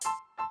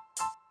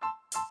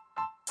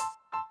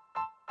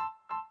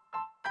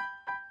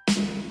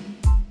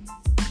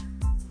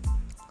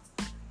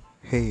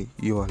Hey,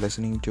 you are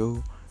listening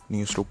to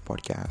News Loop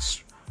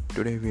Podcast.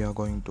 Today we are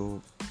going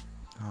to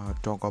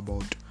talk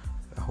about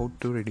how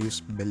to reduce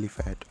belly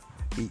fat.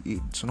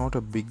 It's not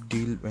a big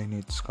deal when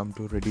it's come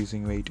to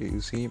reducing weight.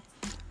 You see,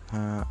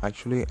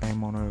 actually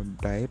I'm on a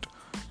diet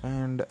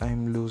and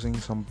I'm losing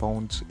some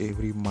pounds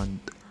every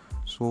month.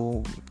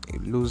 So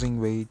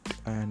losing weight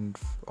and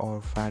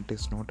or fat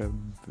is not a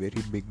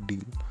very big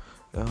deal.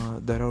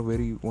 There are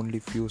very only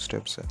few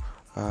steps.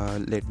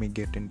 Let me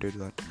get into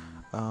that.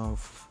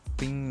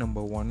 Thing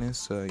number one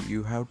is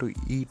you have to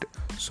eat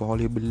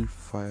soluble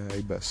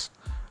fibers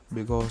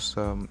because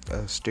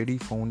a study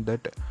found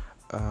that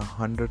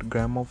 100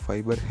 gram of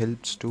fiber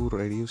helps to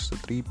reduce the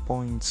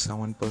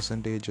 3.7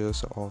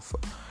 percentages of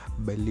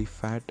belly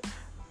fat.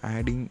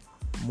 Adding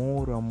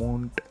more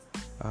amount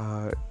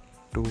uh,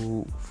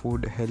 to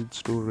food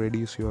helps to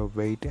reduce your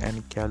weight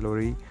and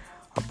calorie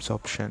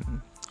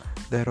absorption.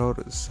 There are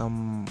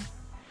some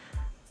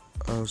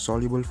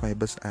soluble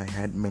fibers I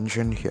had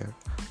mentioned here,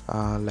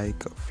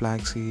 like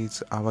flax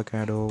seeds,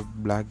 avocado,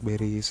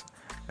 blackberries,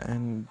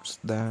 and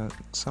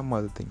some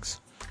other things.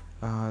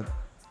 Uh,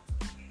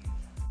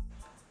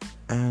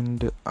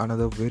 and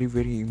another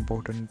very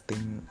important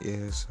thing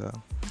is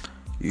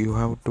you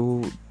have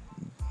to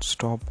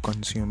stop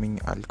consuming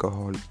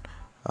alcohol.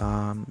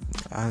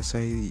 As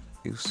I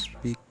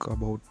speak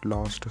about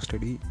last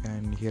study,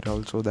 and here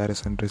also there is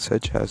some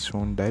research has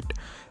shown that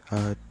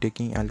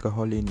taking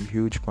alcohol in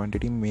huge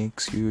quantity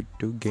makes you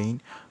to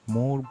gain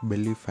more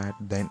belly fat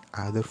than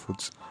other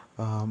foods,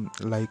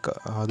 like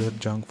other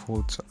junk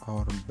foods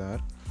are there.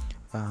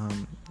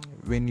 um,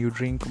 when you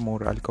drink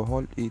more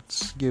alcohol,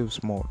 it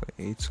gives more.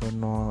 It's a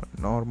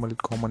normal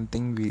common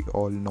thing we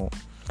all know.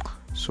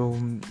 So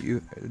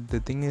the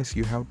thing is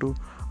you have to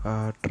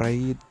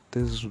try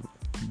this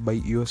by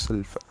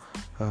yourself.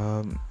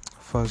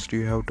 First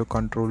you have to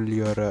control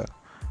your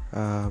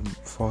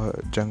for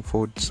junk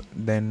foods,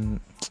 then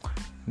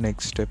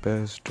next step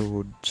is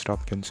to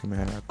stop consuming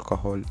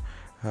alcohol.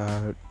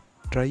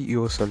 Try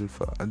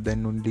yourself,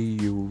 then only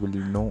you will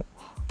know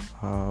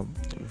uh,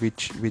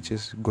 which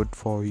is good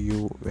for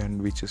you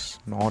and which is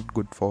not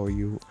good for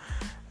you.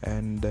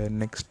 And the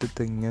next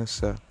thing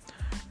is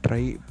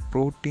try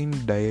protein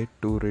diet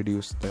to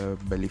reduce the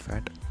belly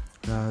fat.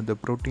 The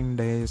protein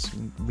diet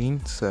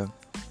means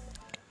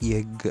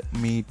egg,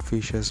 meat,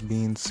 fishes,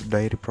 beans,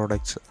 dairy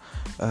products.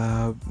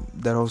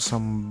 There are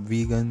some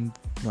vegan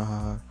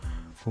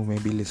who may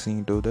be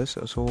listening to this,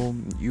 so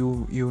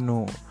you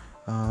know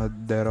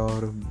there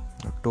are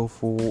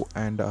tofu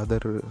and other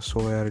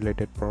soya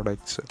related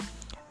products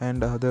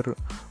and other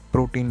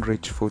protein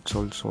rich foods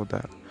also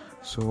there,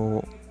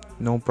 so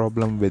no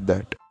problem with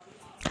that.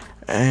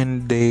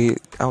 And they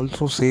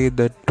also say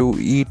that to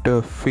eat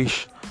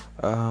fish,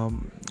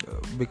 um,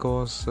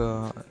 because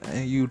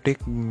you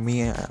take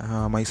me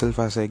myself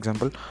as an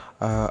example.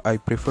 I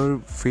prefer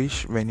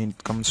fish when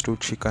it comes to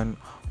chicken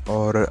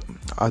or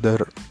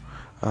other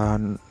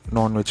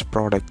non-veg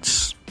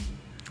products.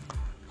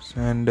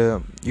 And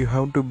you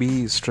have to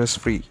be stress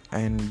free,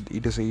 and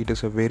it is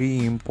a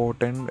very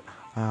important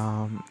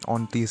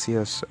on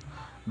thesis,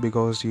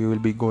 because you will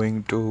be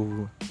going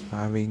to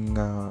having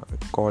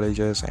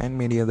colleges and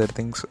many other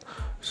things,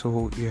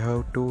 so you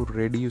have to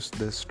reduce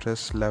the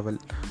stress level.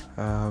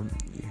 um,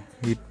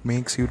 it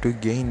makes you to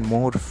gain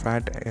more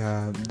fat,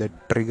 that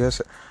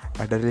triggers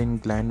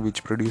adrenaline gland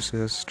which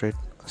produces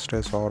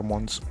stress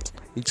hormones.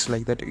 It's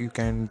like that. You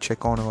can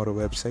check on our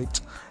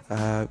websites.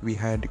 We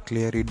had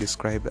clearly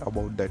described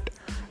about that.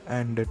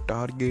 And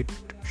target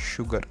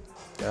sugar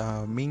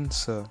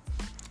means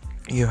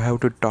you have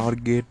to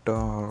target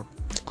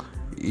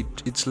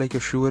it's like a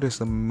sugar is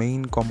the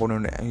main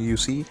component. You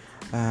see,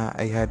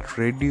 I had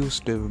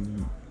reduced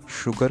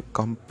sugar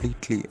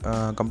completely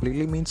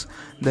means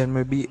there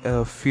may be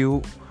a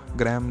few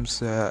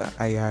grams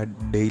I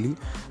add daily.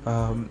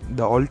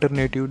 The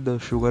alternative, the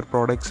sugar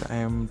products I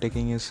am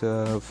taking is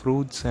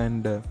fruits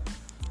and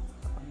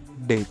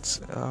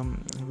dates.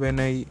 When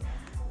I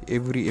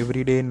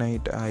every day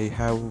night I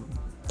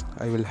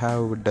will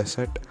have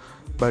dessert,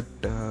 but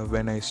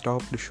when I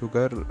stop the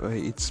sugar,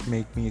 it's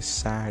make me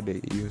sad.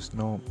 You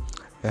know,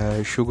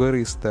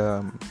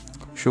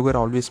 sugar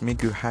always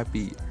make you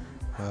happy,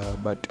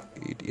 but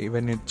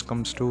when it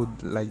comes to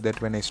like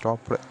that, when I stop,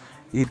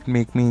 it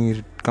make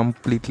me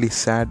completely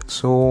sad.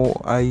 So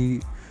I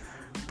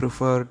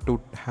prefer to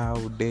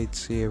have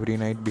dates every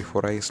night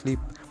before I sleep.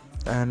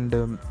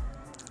 And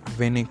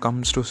when it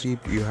comes to sleep,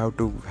 you have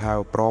to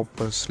have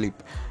proper sleep.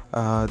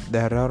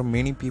 There are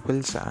many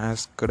people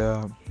asked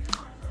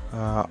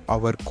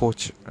our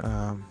coach.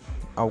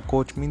 Our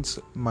coach means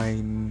my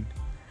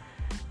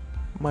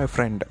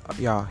friend.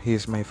 Yeah, he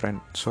is my friend.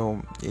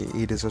 So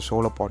it is a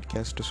solo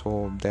podcast,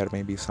 so there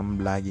may be some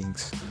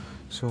laggings.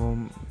 So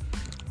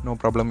no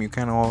problem, you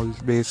can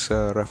always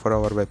refer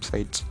our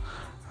websites.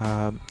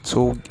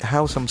 So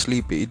have some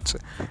sleep. It's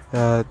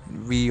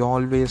we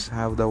always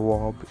have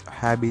the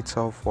habits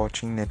of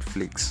watching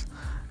Netflix,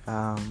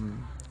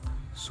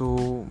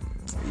 so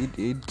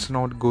it's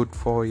not good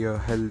for your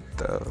health.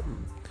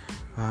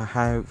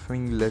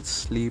 Having less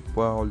sleep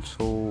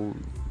also,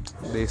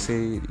 they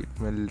say it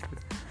will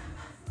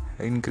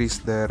increase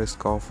the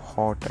risk of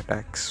heart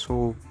attacks.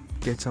 So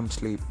get some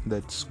sleep,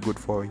 that's good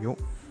for you.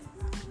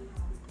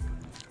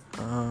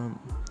 um,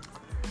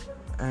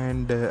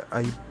 and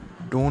I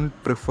don't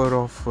prefer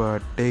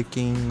of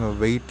taking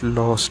weight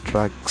loss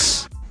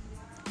drugs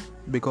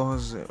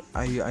because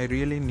I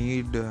really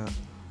need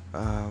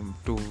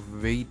to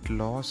weight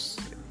loss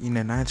in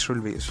a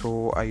natural way,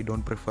 so I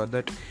don't prefer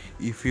that.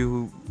 If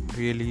you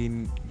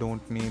really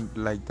don't need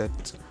like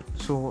that,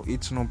 so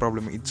it's no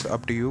problem, it's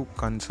up to you.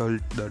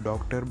 Consult the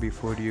doctor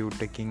before you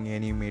taking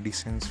any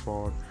medicines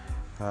for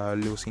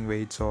losing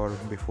weights or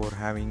before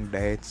having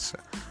diets.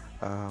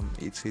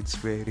 It's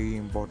very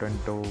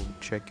important to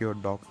check your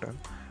doctor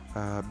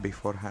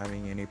before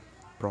having any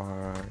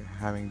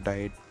having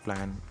diet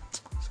plan,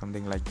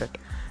 something like that.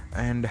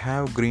 And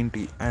have green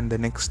tea. And the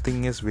next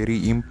thing is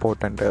very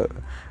important,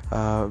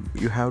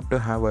 you have to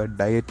have a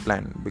diet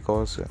plan,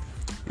 because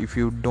if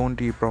you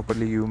don't eat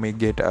properly you may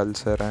get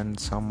ulcer and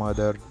some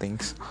other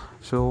things.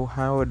 So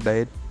have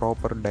a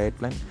proper diet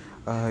plan.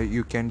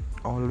 You can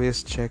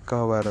always check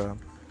our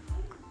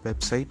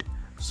website.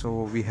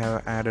 So we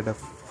have added a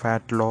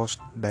fat loss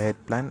diet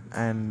plan,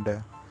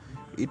 and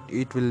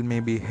it will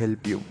maybe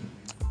help you.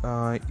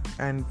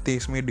 And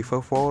this may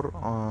differ for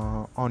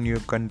on your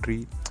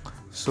country.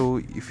 So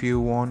if you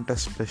want a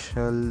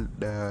special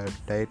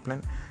diet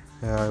plan,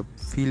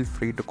 feel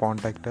free to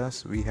contact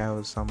us. We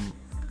have some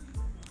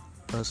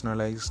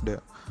personalized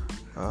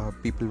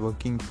people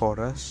working for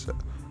us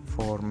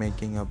for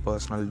making a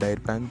personal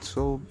diet plan,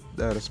 so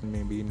there is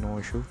maybe no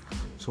issue.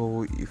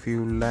 So if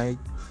you like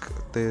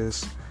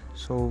this,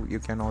 so you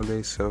can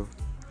always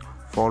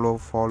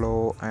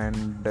follow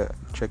and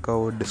check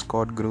our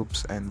Discord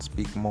groups and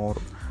speak more.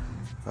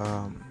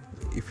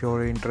 If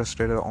you're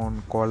interested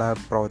on collab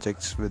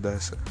projects with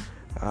us,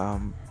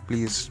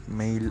 please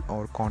mail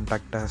or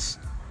contact us.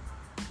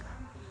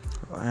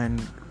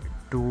 And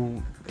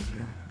to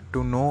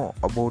know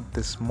about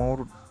this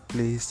more,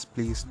 please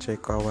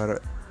check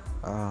our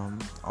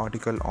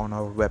article on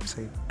our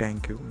website.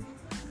 Thank you.